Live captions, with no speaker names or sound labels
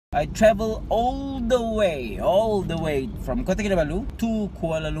I travel all the way from Kota Kinabalu to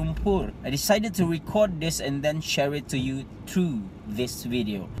Kuala Lumpur. I decided to record this and then share it to you through this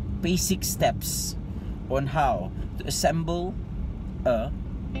video. Basic steps on how to assemble a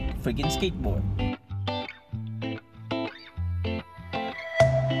friggin' skateboard.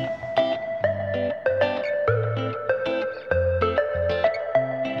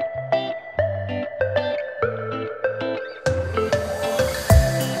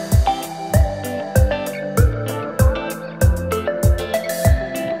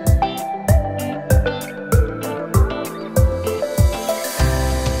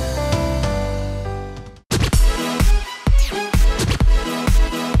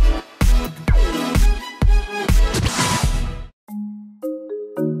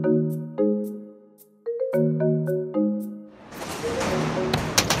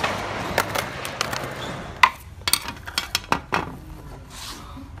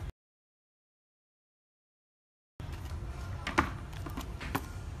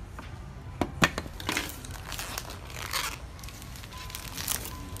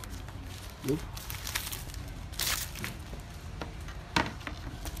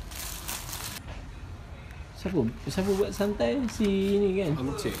 Siapa buat santai si ni kan?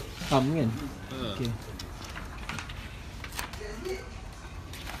 Amcik. Am kan? Okey.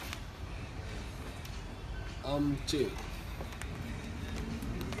 Amcik.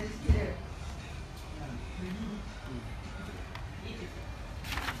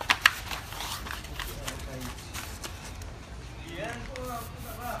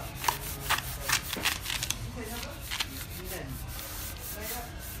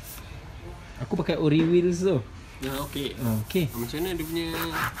 Aku pakai ori wheels tu. Ya, okey. Okey. Macam mana dia punya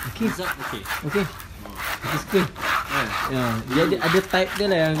Izzat okey. Okey. Aku suka. Ya, dia ada type dia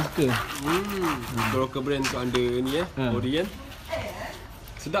lah yang suka. Broker brand tu under ni Ori kan.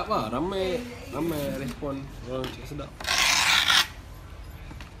 Sedap lah, ramai respon orang cakap sedap.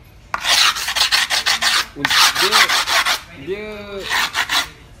 Dia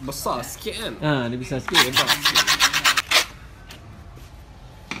besar sikit kan? Dia besar sikit. Lebar sikit.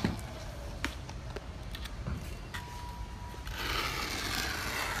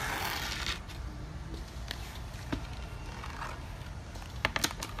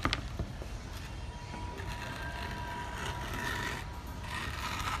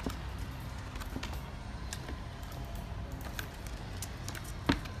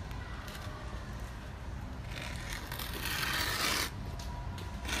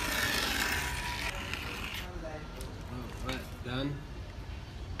 Dan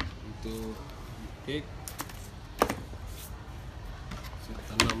untuk kek saya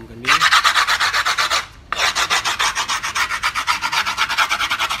tanamkan dia.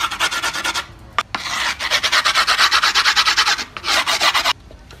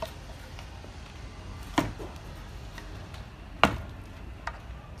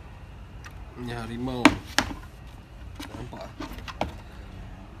 Ini harimau. Nampak?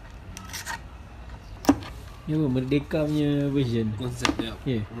 Ni apa? Merdeka punya version. Konsep dia.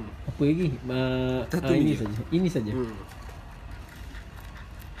 Okay. Apa lagi? Ini saja. Ini saja.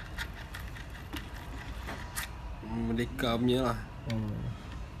 Merdeka punya lah.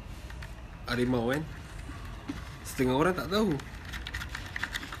 Harimau kan. Setengah orang tak tahu.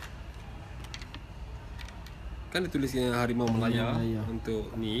 Kan dia tuliskan harimau Melaya untuk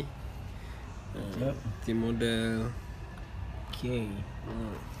ni. Tim model. Okay.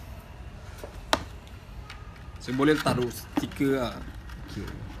 Saya boleh taruh stiker lah. Okay.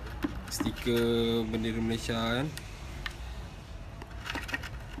 Stiker bendera Malaysia kan.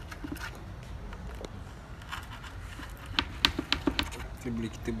 Itu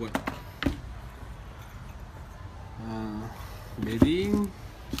boleh kita buat bearing.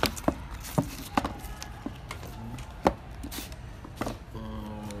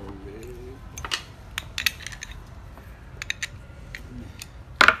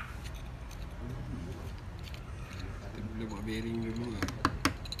 Bearing dulu lah.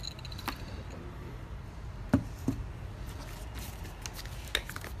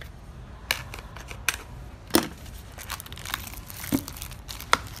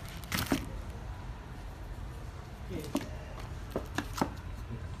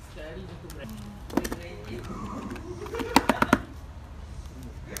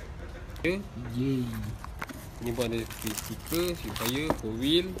 Ni pun ada stiker supaya 4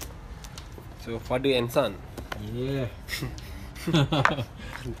 wheel. So father and son. Yeah.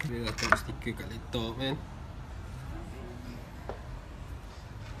 Kita dah taruh stiker kat laptop kan.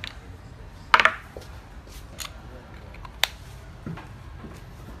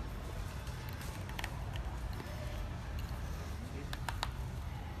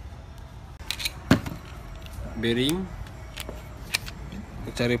 bearing,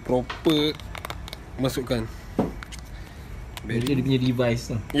 cara proper masukkan bearing. Itu dia punya device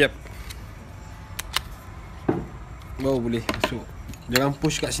tu. Yep. Baru boleh masuk. Jangan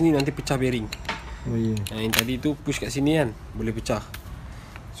push kat sini nanti pecah bearing. Oh ya. Yang tadi tu push kat sini kan, boleh pecah.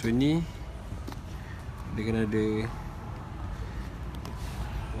 So ni dia kena ada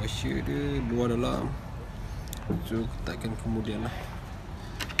washer dia luar dalam. So ketatkan kemudian lah.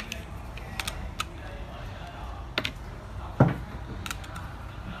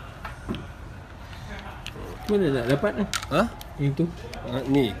 Mana nak dapat ni? Ha? Yang tu?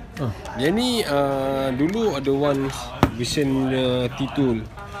 Ni. Dia ni dulu ada one version T-tool.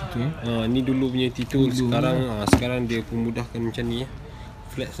 Okay. Ni dulu punya T-tool. Sekarang dia pemudahkan macam ni.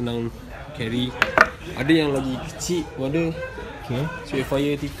 Flat, senang carry. Ada yang lagi kecil pun ada. Okay.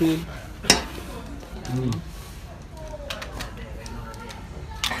 Spitfire T-tool.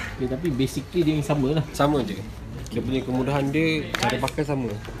 Okay, tapi basically dia yang sama lah. Sama je. Dia punya kemudahan dia, cara pakai sama.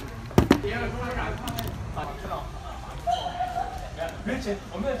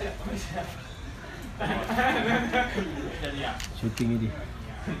 Shooting ni.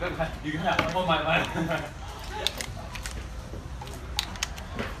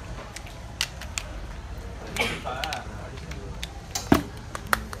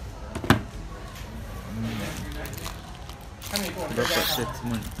 Dapat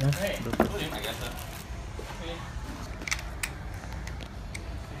statement.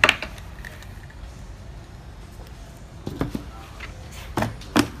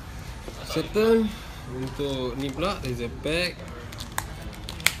 Settle. Untuk ni pula laser pack.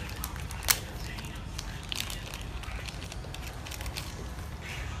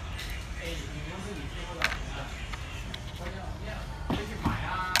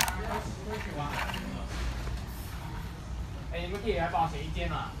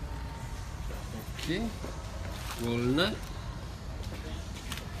 Okay. Walnut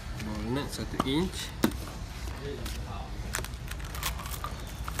 1 inch.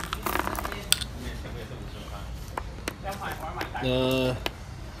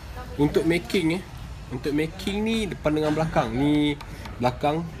 Untuk making ni depan dengan belakang. Ni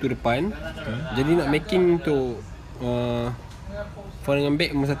belakang tu depan. Jadi nak making untuk front dengan back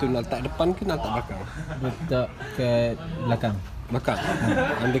nombor satu, nak letak depan ke nak letak belakang? Letak kat belakang. Belakang.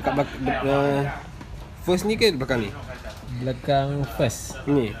 Dekat first ni ke belakang ni? Belakang first.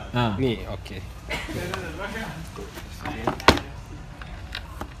 Ni. Ha. Ni, okey.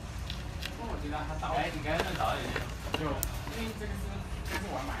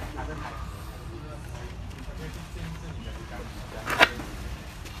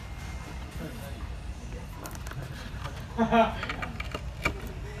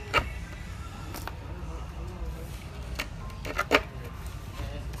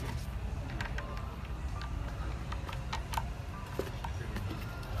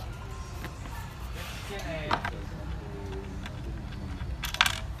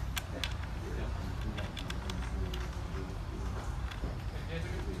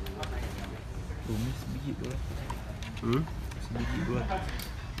 Sebiji tu lah. Sebiji tu lah.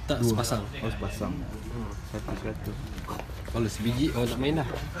 Tak sepasang. Oh sepasang. 100. Kalau sebiji orang tak main dah.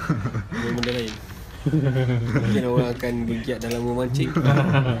 Main benda lain. Mungkin orang akan giat dalam memancing.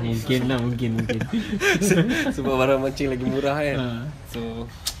 Mungkin. Sebab barang mancing lagi murah kan. So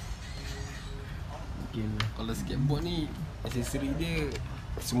Mungkin. kalau skateboard ni aksesori dia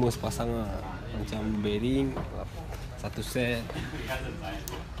semua sepasang lah. Macam bearing satu set.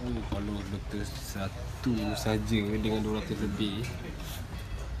 Kalau betul satu saja dengan 200 lebih.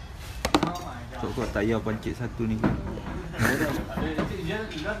 So kau tak payah pancit satu ni.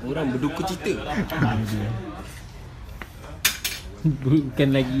 Orang berduka cita. Bukan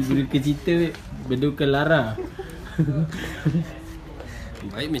lagi berduka cita, berduka lara.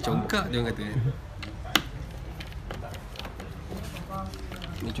 Baik macam congkak dia orang kata.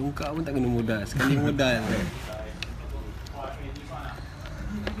 Macam congkak pun tak kena modal. Sekali modal.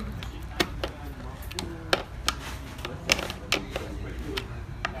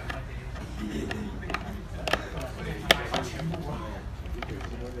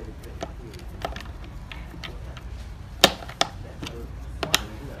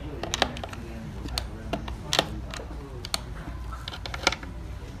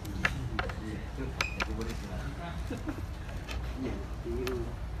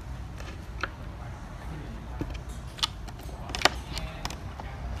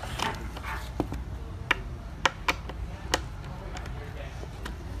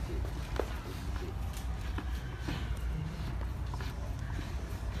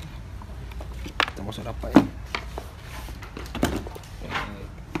 Kita masuk rapat ni.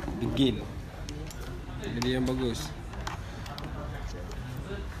 Degil. Jadi yang bagus.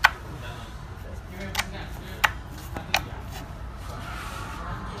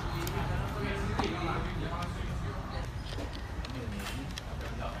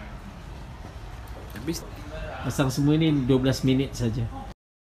 Habis. Pasang semua ni 12 minit saja.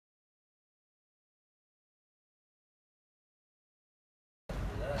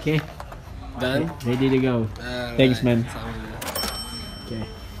 Okay. Done. Ready to go. Thanks, man. Okay.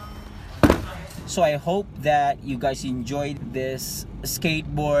 So I hope that you guys enjoyed this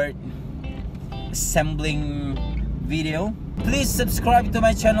skateboard assembling video. Please subscribe to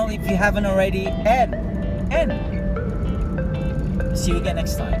my channel if you haven't already, and see you again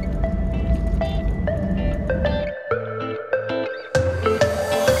next time.